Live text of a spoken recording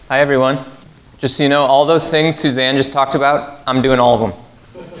Hi, everyone. Just so you know, all those things Suzanne just talked about, I'm doing all of them.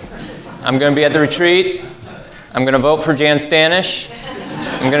 I'm going to be at the retreat. I'm going to vote for Jan Stanish.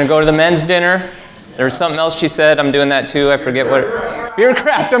 I'm going to go to the men's dinner. There's something else she said. I'm doing that too. I forget what.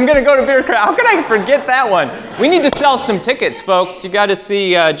 Beercraft. I'm going to go to Beercraft. How could I forget that one? We need to sell some tickets, folks. You got to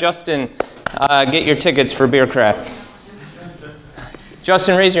see Justin get your tickets for Beercraft.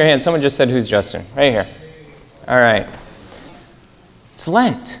 Justin, raise your hand. Someone just said, who's Justin? Right here. All right. It's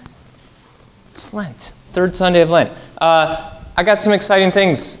Lent. It's Lent. Third Sunday of Lent. I got some exciting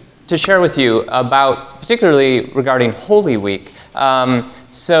things to share with you about, particularly regarding Holy Week.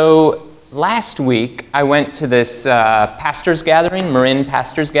 So last week, I went to this pastors gathering, Marin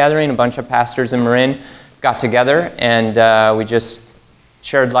pastors gathering. A bunch of pastors in Marin got together, and we just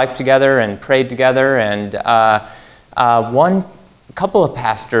shared life together and prayed together. And a couple of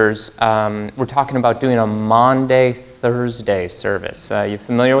pastors were talking about doing a Maundy Thursday service. You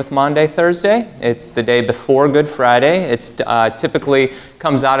familiar with Maundy Thursday? It's the day before Good Friday. It's typically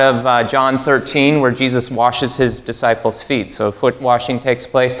comes out of John 13, where Jesus washes his disciples' feet. So foot washing takes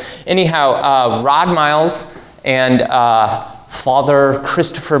place. Anyhow, Rod Miles and Father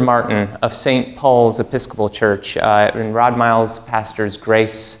Christopher Martin of St. Paul's Episcopal Church, and Rod Miles pastors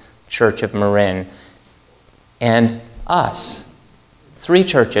Grace Church of Marin, and us, 3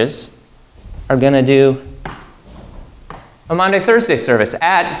 churches, are going to do a Maundy Thursday service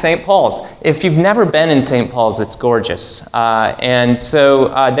at St. Paul's. If you've never been in St. Paul's, it's gorgeous. And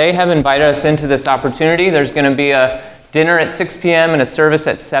so they have invited us into this opportunity. There's going to be a dinner at 6 p.m. and a service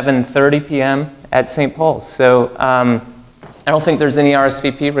at 7:30 p.m. at St. Paul's. So I don't think there's any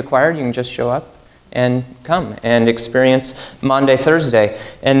RSVP required. You can just show up and come and experience Maundy Thursday.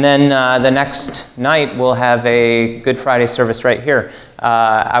 And then the next night, we'll have a Good Friday service right here.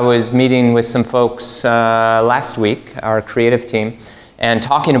 I was meeting with some folks last week, our creative team, and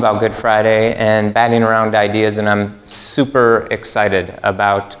talking about Good Friday and batting around ideas, and I'm super excited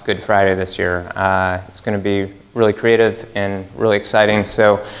about Good Friday this year. It's going to be really creative and really exciting,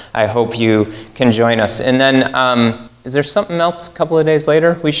 so I hope you can join us. And then, is there something else a couple of days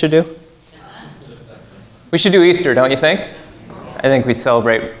later we should do? We should do Easter, don't you think? I think we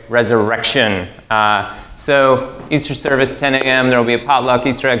celebrate resurrection. So Easter service, 10 a.m. There will be a potluck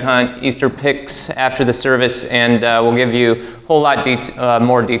Easter egg hunt, Easter picks after the service, and we'll give you a whole lot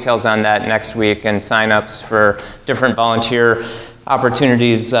more details on that next week, and sign-ups for different volunteer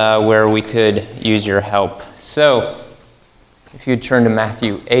opportunities where we could use your help. So if you'd turn to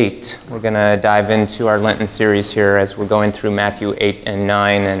Matthew 8, we're going to dive into our Lenten series here as we're going through Matthew 8 and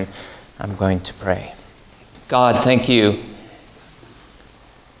 9, and I'm going to pray. God, thank you.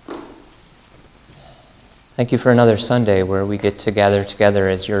 Thank you for another Sunday where we get to gather together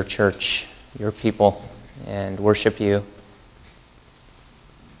as your church, your people, and worship you.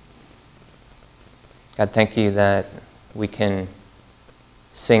 God, thank you that we can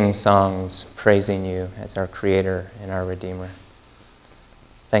sing songs praising you as our Creator and our Redeemer.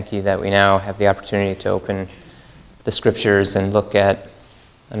 Thank you that we now have the opportunity to open the Scriptures and look at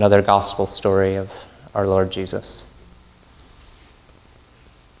another gospel story of our Lord Jesus.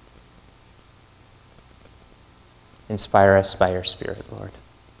 Inspire us by your Spirit, Lord.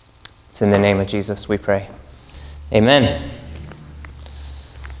 It's in the name of Jesus we pray. Amen.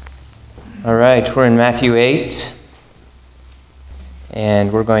 All right, we're in Matthew 8,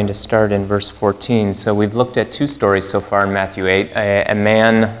 and we're going to start in verse 14. So we've looked at 2 stories so far in Matthew 8. A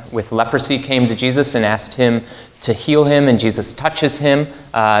man with leprosy came to Jesus and asked him to heal him, and Jesus touches him.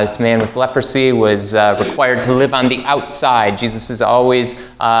 This man with leprosy was required to live on the outside. Jesus is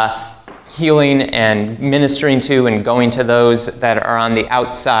always healing and ministering to and going to those that are on the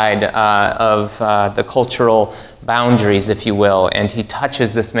outside of the cultural boundaries, if you will. And he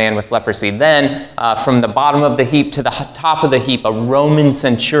touches this man with leprosy. Then, from the bottom of the heap to the top of the heap, a Roman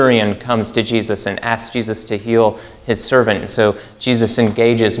centurion comes to Jesus and asks Jesus to heal his servant. And so Jesus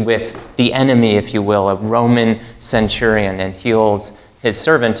engages with the enemy, if you will, a Roman centurion, and heals his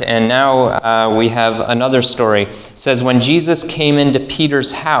servant. And now we have another story. It says, when Jesus came into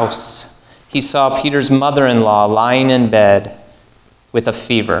Peter's house, he saw Peter's mother-in-law lying in bed with a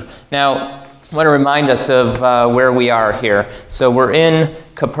fever. Now, I want to remind us of where we are here. So we're in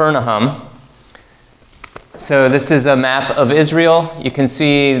Capernaum. So this is a map of Israel. You can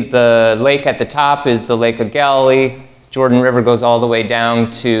see the lake at the top is the Lake of Galilee. Jordan River goes all the way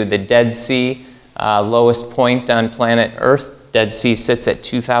down to the Dead Sea, lowest point on planet Earth. Dead Sea sits at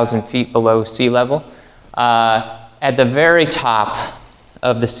 2,000 feet below sea level. At the very top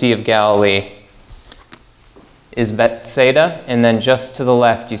of the Sea of Galilee is Bethsaida, and then just to the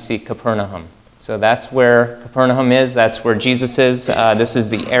left you see Capernaum. So that's where Capernaum is. That's where Jesus is. This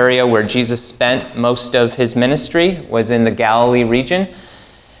is the area where Jesus spent most of his ministry, was in the Galilee region.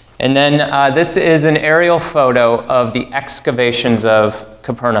 And then this is an aerial photo of the excavations of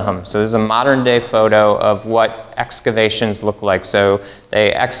Capernaum. So this is a modern-day photo of what excavations look like. So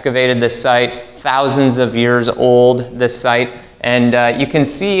they excavated this site, thousands of years old, this site. And you can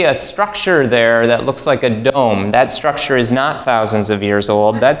see a structure there that looks like a dome. That structure is not thousands of years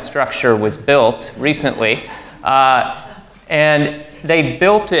old. That structure was built recently. And they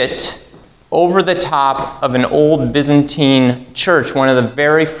built it over the top of an old Byzantine church, one of the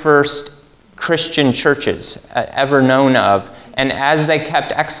very first Christian churches ever known of. And as they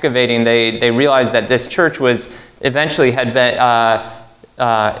kept excavating, they realized that this church was eventually had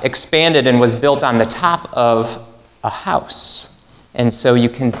been expanded and was built on the top of a house. And so you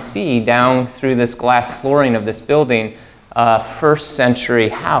can see down through this glass flooring of this building a first century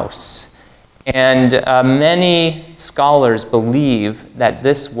house. And many scholars believe that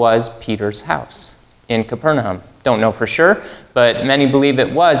this was Peter's house in Capernaum. Don't know for sure, but many believe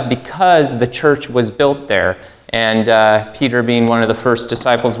it was because the church was built there. And Peter being one of the first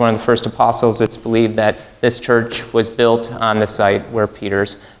disciples, one of the first apostles, it's believed that this church was built on the site where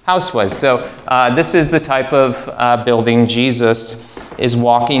Peter's house was. So this is the type of building Jesus is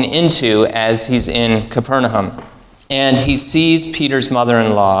walking into as he's in Capernaum. And he sees Peter's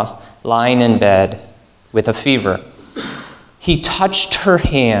mother-in-law lying in bed with a fever. He touched her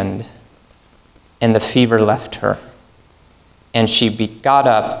hand, and the fever left her. And she got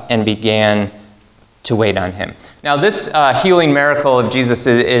up and began to wait on him. Now this healing miracle of Jesus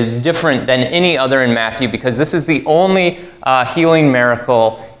is different than any other in Matthew because this is the only healing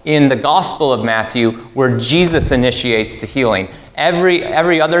miracle in the Gospel of Matthew where Jesus initiates the healing.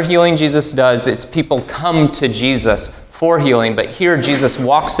 Every other healing Jesus does, it's people come to Jesus for healing, but here Jesus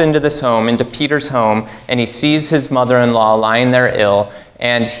walks into this home, into Peter's home, and he sees his mother-in-law lying there ill,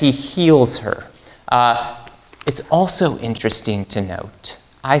 and he heals her. It's also interesting to note,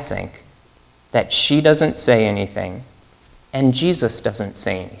 I think, that she doesn't say anything, and Jesus doesn't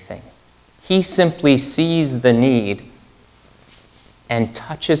say anything. He simply sees the need and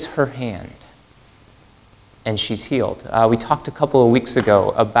touches her hand, and she's healed. We talked a couple of weeks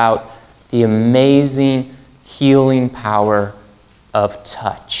ago about the amazing healing power of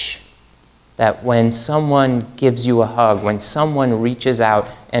touch. That when someone gives you a hug, when someone reaches out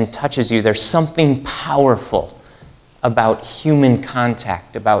and touches you, there's something powerful about human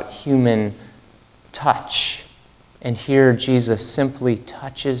contact, about human touch. And here Jesus simply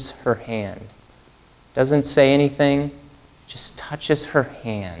touches her hand. Doesn't say anything, just touches her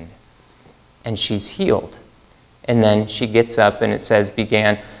hand. And she's healed. And then she gets up and it says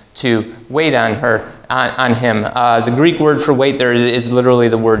began to wait on him. The Greek word for wait there is literally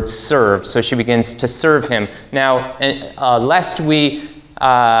the word serve. So she begins to serve him. Now, lest we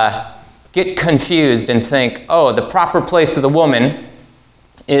get confused and think, oh, the proper place of the woman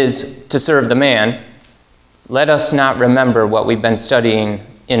is to serve the man, let us not remember what we've been studying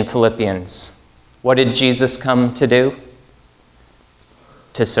in Philippians. What did Jesus come to do?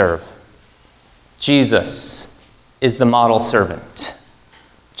 To serve. Jesus is the model servant.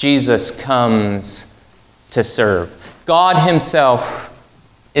 Jesus comes to serve. God himself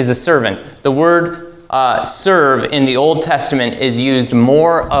is a servant. The word serve in the Old Testament is used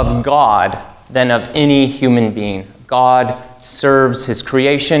more of God than of any human being. God serves his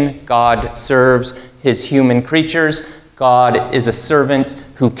creation. God serves his human creatures. God is a servant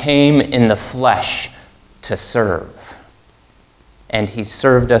who came in the flesh to serve. And he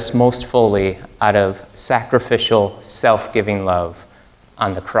served us most fully out of sacrificial, self-giving love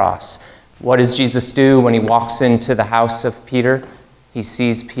on the cross. What does Jesus do when he walks into the house of Peter? He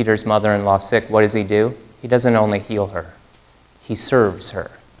sees Peter's mother-in-law sick. What does he do? He doesn't only heal her. He serves her.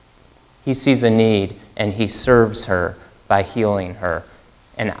 He sees a need, and he serves her by healing her.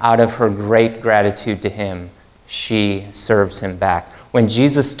 And out of her great gratitude to him, she serves him back. When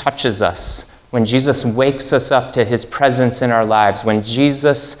Jesus touches us, when Jesus wakes us up to his presence in our lives, when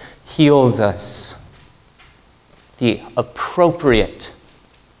Jesus heals us, the appropriate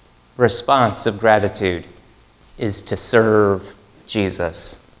response of gratitude is to serve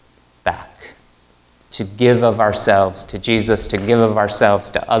Jesus back, to give of ourselves to Jesus, to give of ourselves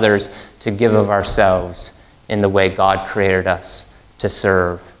to others, to give of ourselves in the way God created us to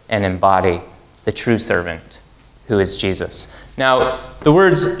serve and embody the true servant, who is Jesus. Now, the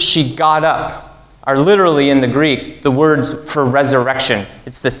words "she got up" are literally in the Greek the words for resurrection.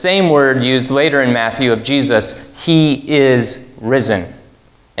 It's the same word used later in Matthew of Jesus, "He is risen."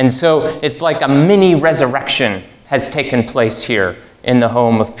 And so it's like a mini resurrection has taken place here in the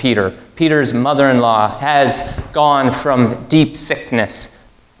home of Peter. Peter's mother-in-law has gone from deep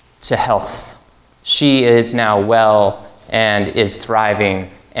sickness to health. She is now well and is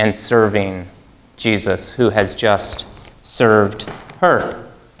thriving and serving Jesus, who has just served her.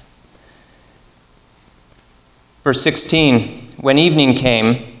 Verse 16, when evening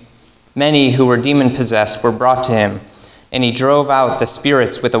came, many who were demon-possessed were brought to him, and he drove out the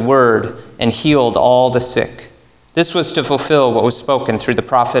spirits with a word and healed all the sick. This was to fulfill what was spoken through the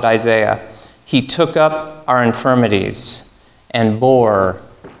prophet Isaiah. He took up our infirmities and bore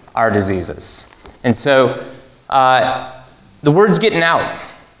our diseases. And so the word's getting out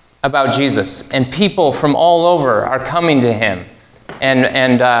about Jesus, and people from all over are coming to him,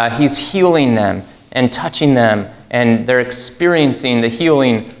 and he's healing them and touching them, and they're experiencing the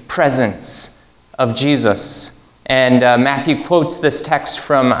healing presence of Jesus. And Matthew quotes this text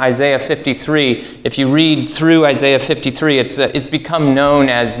from Isaiah 53. If you read through Isaiah 53, it's become known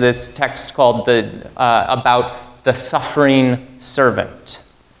as this text called about the suffering servant,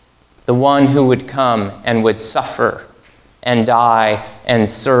 the one who would come and would suffer and die and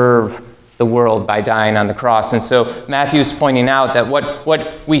serve the world by dying on the cross. And so Matthew's pointing out that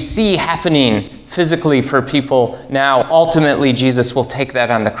what we see happening physically for people now, ultimately Jesus will take that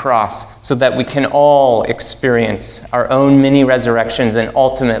on the cross so that we can all experience our own mini resurrections and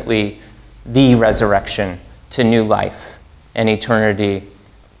ultimately the resurrection to new life and eternity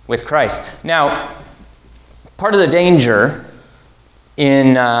with Christ. Now, part of the danger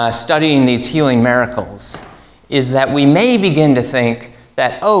in studying these healing miracles is that we may begin to think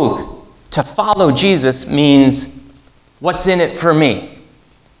that, to follow Jesus means what's in it for me?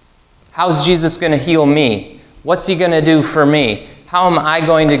 How's Jesus going to heal me? What's he going to do for me? How am I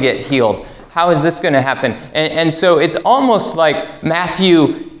going to get healed? How is this going to happen? And so it's almost like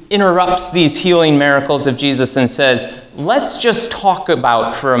Matthew interrupts these healing miracles of Jesus and says, let's just talk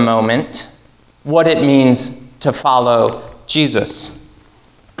about for a moment what it means to follow Jesus.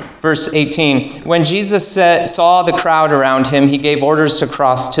 Verse 18, when Jesus saw the crowd around him, he gave orders to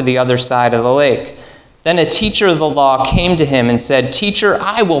cross to the other side of the lake. Then a teacher of the law came to him and said, "Teacher,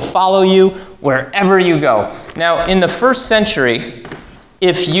 I will follow you wherever you go." Now, in the first century,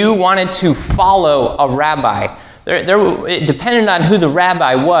 if you wanted to follow a rabbi, it depended on who the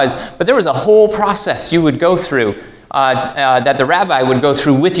rabbi was, but there was a whole process you would go through that the rabbi would go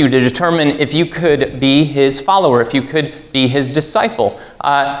through with you to determine if you could be his follower, if you could be his disciple.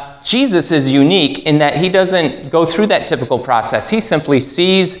 Jesus is unique in that he doesn't go through that typical process. He simply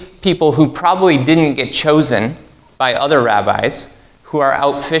sees people who probably didn't get chosen by other rabbis who are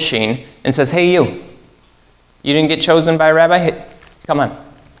out fishing and says, "Hey, you didn't get chosen by a rabbi? Hey, come on,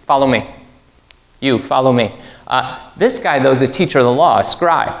 follow me. You, follow me." This guy, though, is a teacher of the law, a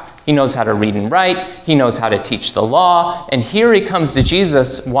scribe. He knows how to read and write. He knows how to teach the law. And here he comes to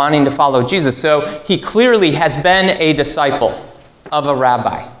Jesus wanting to follow Jesus. So he clearly has been a disciple of a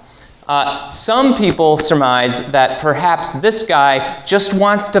rabbi. Some people surmise that perhaps this guy just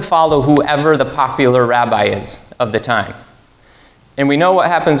wants to follow whoever the popular rabbi is of the time. And we know what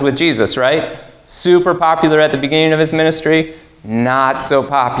happens with Jesus, right? Super popular at the beginning of his ministry, not so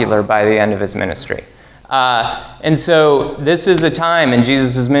popular by the end of his ministry. And so this is a time in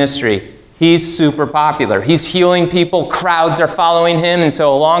Jesus' ministry. He's super popular. He's healing people. Crowds are following him. And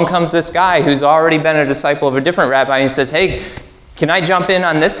so along comes this guy who's already been a disciple of a different rabbi. And he says, "Hey, can I jump in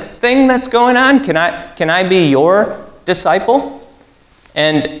on this thing that's going on? Can I be your disciple?"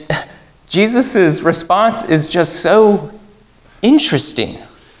 And Jesus' response is just so interesting.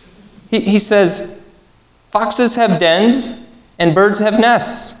 He says, "Foxes have dens and birds have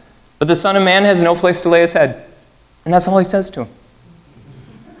nests, but the Son of Man has no place to lay his head." And that's all he says to him.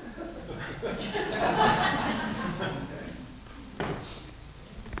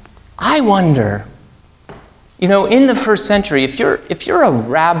 I wonder, in the first century, if you're a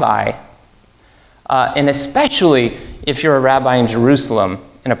rabbi, and especially if you're a rabbi in Jerusalem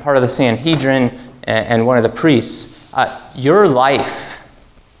and a part of the Sanhedrin and one of the priests, your life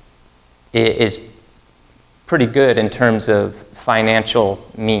is pretty good in terms of financial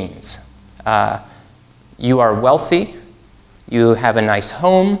means. You are wealthy, you have a nice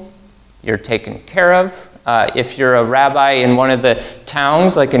home, you're taken care of. If you're a rabbi in one of the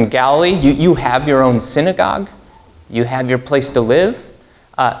towns, like in Galilee, you have your own synagogue, you have your place to live.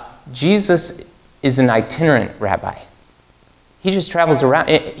 Jesus is an itinerant rabbi. He just travels around.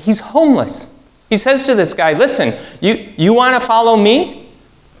 He's homeless. He says to this guy, "Listen, you want to follow me?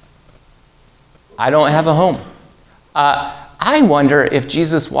 I don't have a home." I wonder if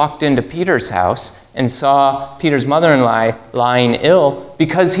Jesus walked into Peter's house and saw Peter's mother-in-law lying ill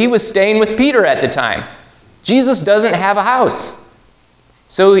because he was staying with Peter at the time. Jesus doesn't have a house.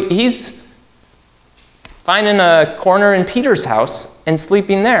 So he's finding a corner in Peter's house and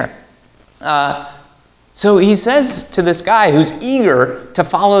sleeping there. So he says to this guy who's eager to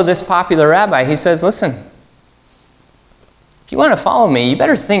follow this popular rabbi, he says, listen, if you want to follow me, you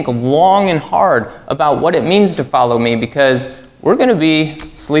better think long and hard about what it means to follow me, because we're going to be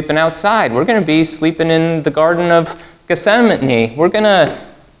sleeping outside. We're going to be sleeping in the Garden of Gethsemane. We're going to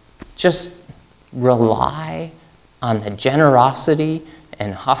just rely on the generosity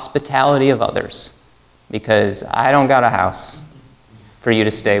and hospitality of others, because I don't got a house for you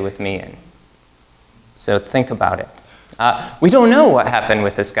to stay with me in. So think about it. We don't know what happened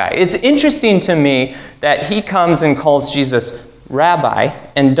with this guy. It's interesting to me that he comes and calls Jesus Rabbi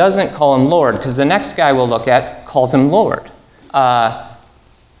and doesn't call him Lord, because the next guy we'll look at calls him Lord. The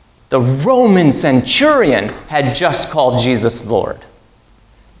Roman centurion had just called Jesus Lord.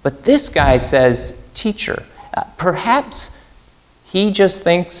 But this guy says teacher. Perhaps he just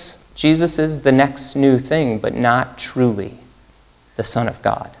thinks Jesus is the next new thing, but not truly the Son of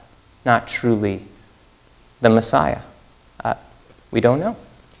God, not truly the Messiah. We don't know.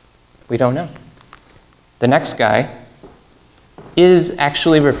 We don't know. The next guy is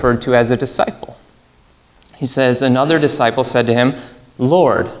actually referred to as a disciple. He says, another disciple said to him,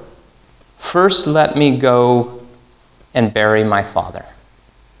 Lord, first let me go and bury my father.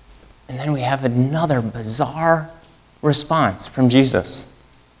 And then we have another bizarre response from Jesus.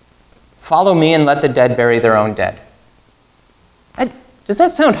 Follow me and let the dead bury their own dead. Does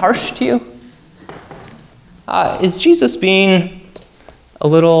that sound harsh to you? Is Jesus being a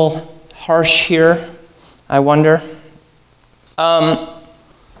little harsh here, I wonder?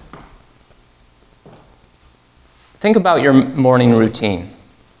 Think about your morning routine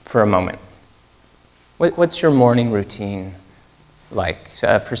for a moment. What's your morning routine like?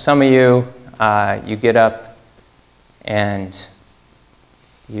 For some of you, you get up and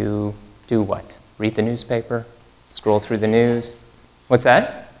you do what? Read the newspaper? Scroll through the news? What's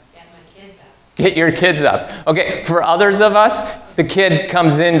that? Get your kids up. Okay, for others of us, the kid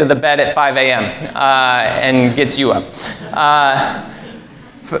comes into the bed at 5 a.m. And gets you up.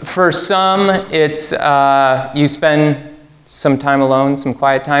 For some, it's you spend some time alone, some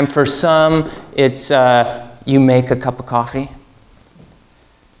quiet time. For some, it's you make a cup of coffee.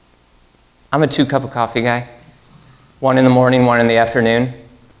 I'm a 2-cup of coffee guy. 1 in the morning, 1 in the afternoon.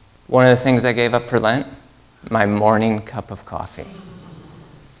 One of the things I gave up for Lent, my morning cup of coffee.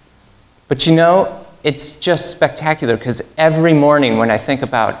 But you know, it's just spectacular, because every morning when I think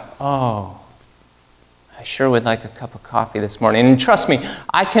about, I sure would like a cup of coffee this morning. And trust me,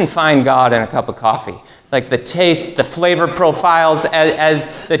 I can find God in a cup of coffee. Like the taste, the flavor profiles,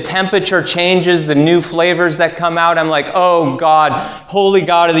 as the temperature changes, the new flavors that come out, I'm like, oh God, holy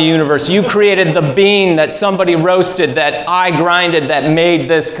God of the universe, you created the bean that somebody roasted, that I grinded, that made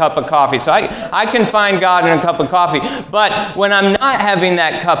this cup of coffee. So I can find God in a cup of coffee. But when I'm not having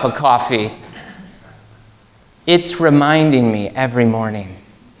that cup of coffee, it's reminding me every morning,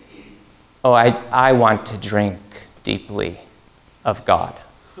 I want to drink deeply of God.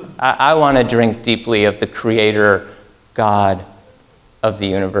 I want to drink deeply of the Creator, God of the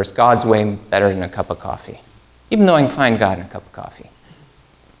universe. God's way better than a cup of coffee, even though I can find God in a cup of coffee.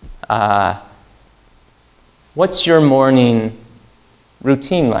 What's your morning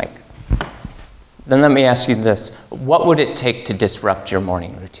routine like? Then let me ask you this. What would it take to disrupt your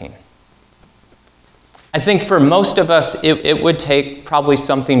morning routine? I think for most of us, it would take probably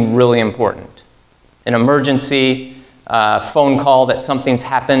something really important. An emergency, phone call that something's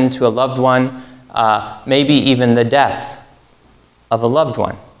happened to a loved one, maybe even the death of a loved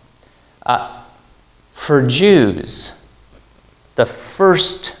one. For Jews, the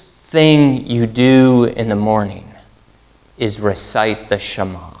first thing you do in the morning is recite the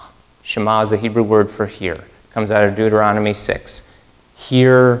Shema. Shema is a Hebrew word for hear. It comes out of Deuteronomy 6.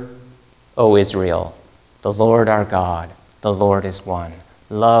 Hear, O Israel, the Lord our God, the Lord is one.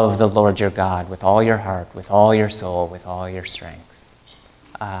 Love the Lord your God with all your heart, with all your soul, with all your strength.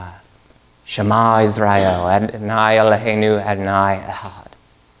 Shema Israel, Adonai Eloheinu, Adonai Echad.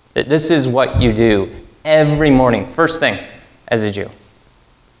 This is what you do every morning. First thing, as a Jew,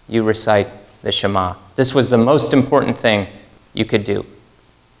 you recite the Shema. This was the most important thing you could do,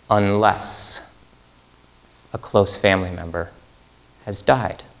 unless a close family member has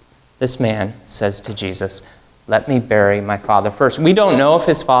died. This man says to Jesus, let me bury my father first. We don't know if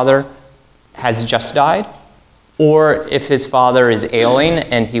his father has just died or if his father is ailing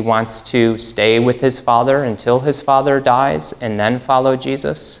and he wants to stay with his father until his father dies and then follow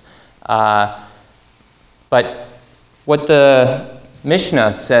Jesus. But what the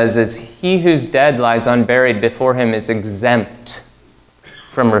Mishnah says is he whose dead lies unburied before him is exempt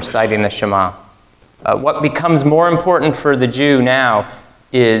from reciting the Shema. What becomes more important for the Jew now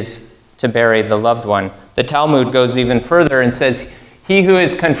is to bury the loved one. The Talmud goes even further and says, he who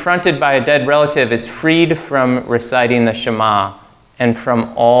is confronted by a dead relative is freed from reciting the Shema and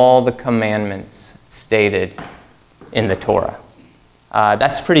from all the commandments stated in the Torah.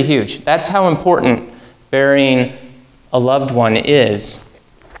 That's pretty huge. That's how important burying a loved one is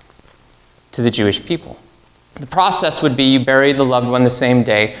to the Jewish people. The process would be you bury the loved one the same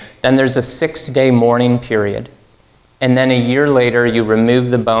day, then there's a 6-day mourning period, and then a year later you remove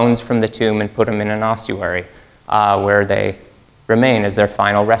the bones from the tomb and put them in an ossuary where they remain as their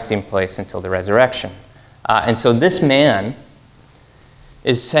final resting place until the resurrection. And so this man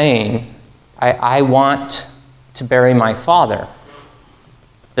is saying, I want to bury my father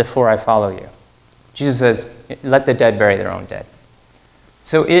before I follow you. Jesus says, let the dead bury their own dead.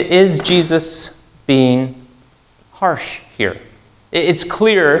 So is Jesus being harsh here? It's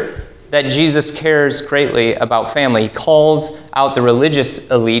clear that Jesus cares greatly about family. He calls out the religious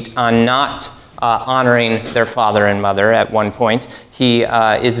elite on not honoring their father and mother at one point. He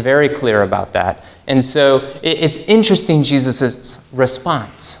is very clear about that. And so it's interesting, Jesus'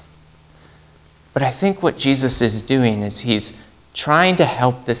 response. But I think what Jesus is doing is he's trying to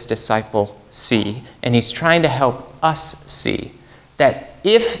help this disciple see, and he's trying to help us see, that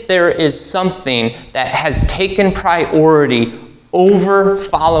if there is something that has taken priority over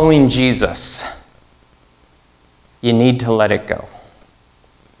following Jesus, you need to let it go.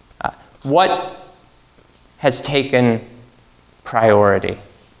 What has taken priority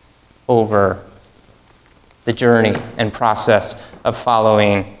over the journey and process of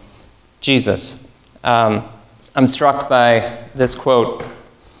following Jesus? I'm struck by this quote.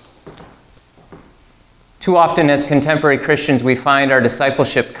 Too often as contemporary Christians, we find our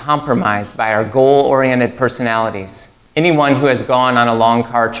discipleship compromised by our goal-oriented personalities. Anyone who has gone on a long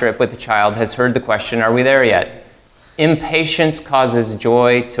car trip with a child has heard the question, are we there yet? Impatience causes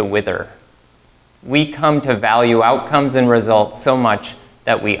joy to wither. We come to value outcomes and results so much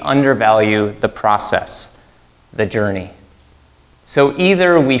that we undervalue the process, the journey. So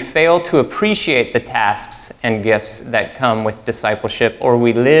either we fail to appreciate the tasks and gifts that come with discipleship, or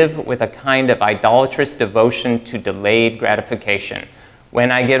we live with a kind of idolatrous devotion to delayed gratification.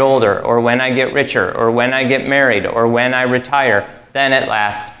 When I get older, or when I get richer, or when I get married, or when I retire, then at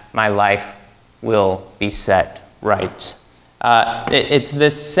last my life will be set right. It's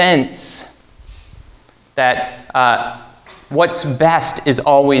this sense that what's best is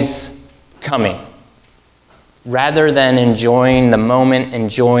always coming, rather than enjoying the moment,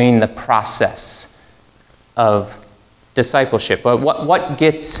 enjoying the process of discipleship. But what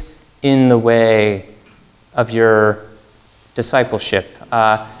gets in the way of your discipleship?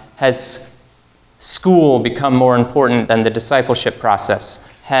 Has school become more important than the discipleship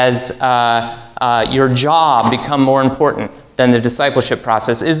process? Has your job become more important than the discipleship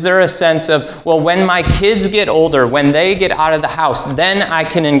process? Is there a sense of, well, when my kids get older, when they get out of the house, then I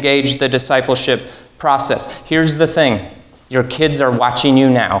can engage the discipleship process? Here's the thing. Your kids are watching you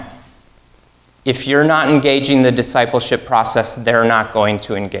now. If you're not engaging the discipleship process, they're not going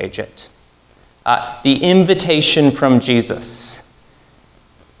to engage it. The invitation from Jesus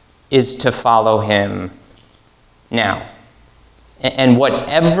is to follow him now. And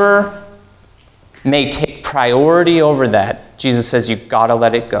whatever may take priority over that, Jesus says you've got to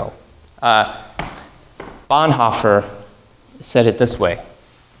let it go. Bonhoeffer said it this way: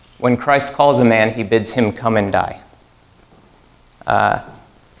 when Christ calls a man, he bids him come and die.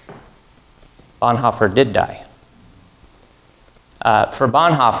 Bonhoeffer did die. For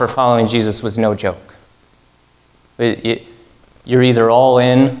Bonhoeffer, following Jesus was no joke. You're either all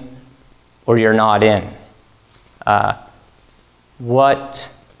in or you're not in.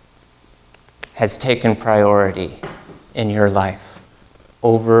 What has taken priority in your life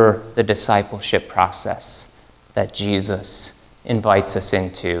over the discipleship process that Jesus invites us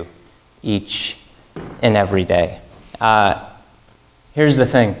into each and every day? Here's the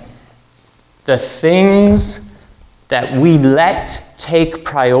thing. The things that we let take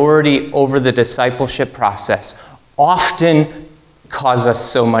priority over the discipleship process often cause us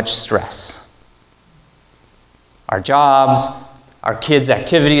so much stress. Our jobs, our kids'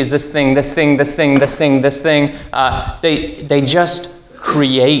 activities, this thing, they just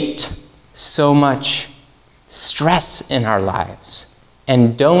create so much stress in our lives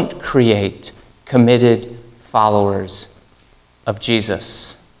and don't create committed followers of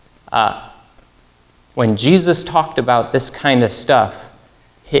Jesus. When Jesus talked about this kind of stuff,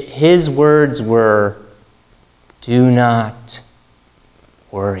 his words were, do not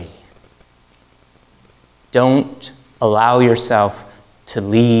worry. Don't allow yourself to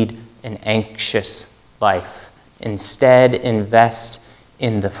lead an anxious life. Instead, invest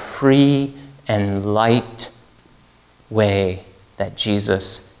in the free and light way that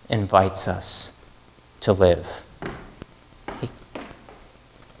Jesus invites us to live.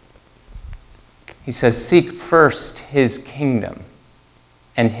 He says, seek first his kingdom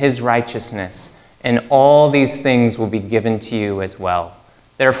and his righteousness, and all these things will be given to you as well.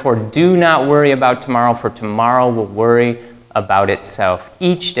 Therefore, do not worry about tomorrow, for tomorrow will worry about itself.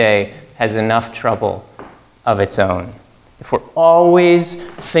 Each day has enough trouble of its own. If we're always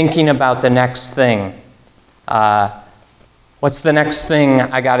thinking about the next thing, what's the next thing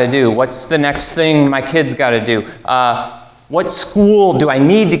I got to do? What's the next thing my kids got to do? What school do I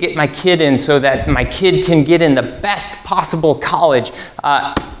need to get my kid in so that my kid can get in the best possible college?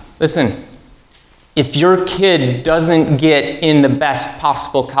 Listen, if your kid doesn't get in the best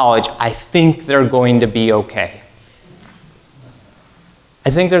possible college, I think they're going to be okay. I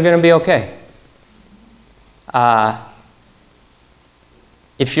think they're going to be okay.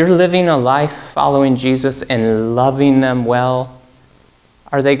 If you're living a life following Jesus and loving them well,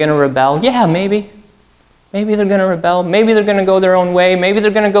 are they going to rebel? Yeah, maybe. Maybe they're going to rebel. Maybe they're going to go their own way. Maybe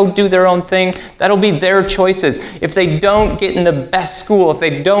they're going to go do their own thing. That'll be their choices. If they don't get in the best school, if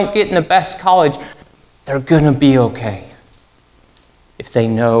they don't get in the best college, they're going to be okay. If they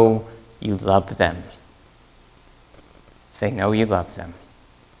know you love them. If they know you love them,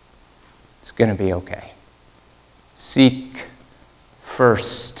 it's going to be okay. Seek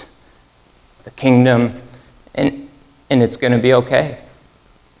first the kingdom, and it's going to be okay.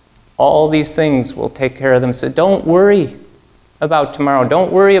 All these things will take care of them. So don't worry about tomorrow.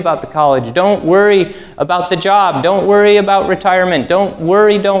 Don't worry about the college. Don't worry about the job. Don't worry about retirement. Don't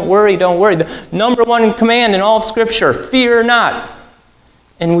worry, don't worry, don't worry. The number one command in all of Scripture, fear not.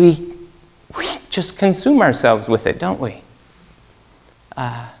 And we just consume ourselves with it, don't we?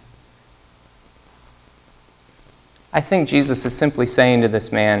 I think Jesus is simply saying to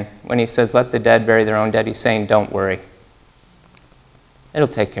this man, when he says, let the dead bury their own dead, he's saying, don't worry. It'll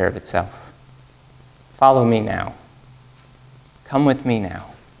take care of itself. Follow me now. Come with me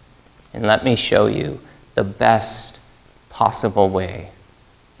now. And let me show you the best possible way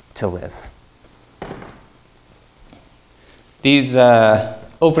to live. These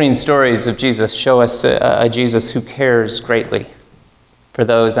opening stories of Jesus show us a Jesus who cares greatly for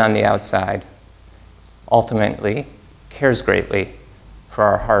those on the outside. Ultimately, cares greatly for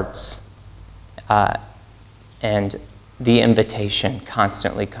our hearts and the invitation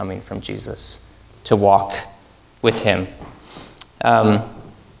constantly coming from Jesus to walk with him. I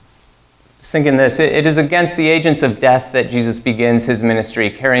was thinking this, it is against the agents of death that Jesus begins his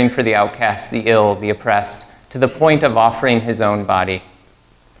ministry, caring for the outcast, the ill, the oppressed, to the point of offering his own body.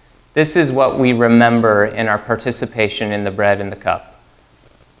 This is what we remember in our participation in the bread and the cup.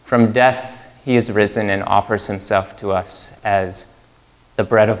 From death he is risen and offers himself to us as the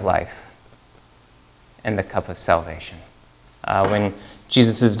bread of life and the cup of salvation. When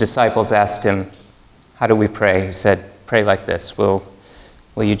Jesus' disciples asked him, how do we pray? He said, pray like this. Will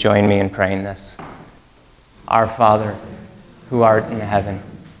you join me in praying this? Our Father, who art in heaven,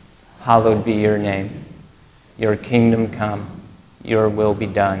 hallowed be your name. Your kingdom come, your will be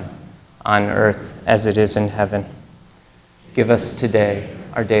done, on earth as it is in heaven. Give us today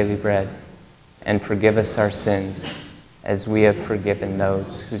our daily bread, and forgive us our sins, as we have forgiven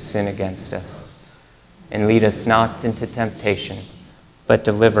those who sin against us. And lead us not into temptation, but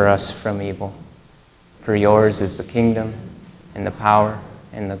deliver us from evil. For yours is the kingdom, and the power,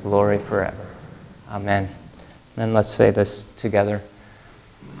 and the glory forever. Amen. Then let's say this together.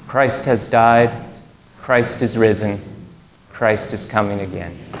 Christ has died. Christ is risen. Christ is coming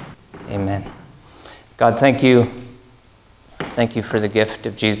again. Amen. God, thank you. Thank you for the gift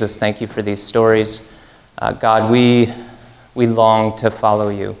of Jesus. Thank you for these stories. God, we long to follow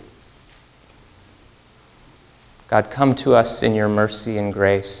you. God, come to us in your mercy and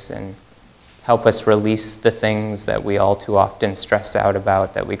grace and help us release the things that we all too often stress out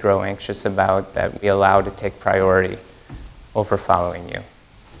about, that we grow anxious about, that we allow to take priority over following you.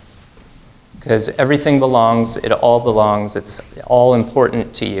 Because everything belongs, it all belongs, it's all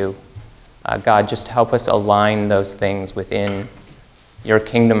important to you. God, just help us align those things within your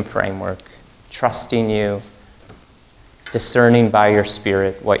kingdom framework, trusting you, discerning by your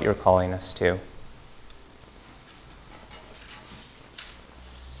Spirit what you're calling us to.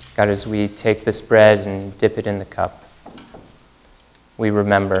 God, as we take this bread and dip it in the cup, we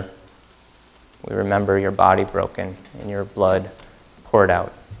remember your body broken and your blood poured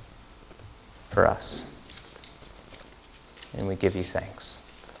out for us. And we give you thanks.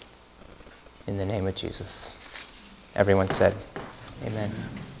 In the name of Jesus. Everyone said, Amen.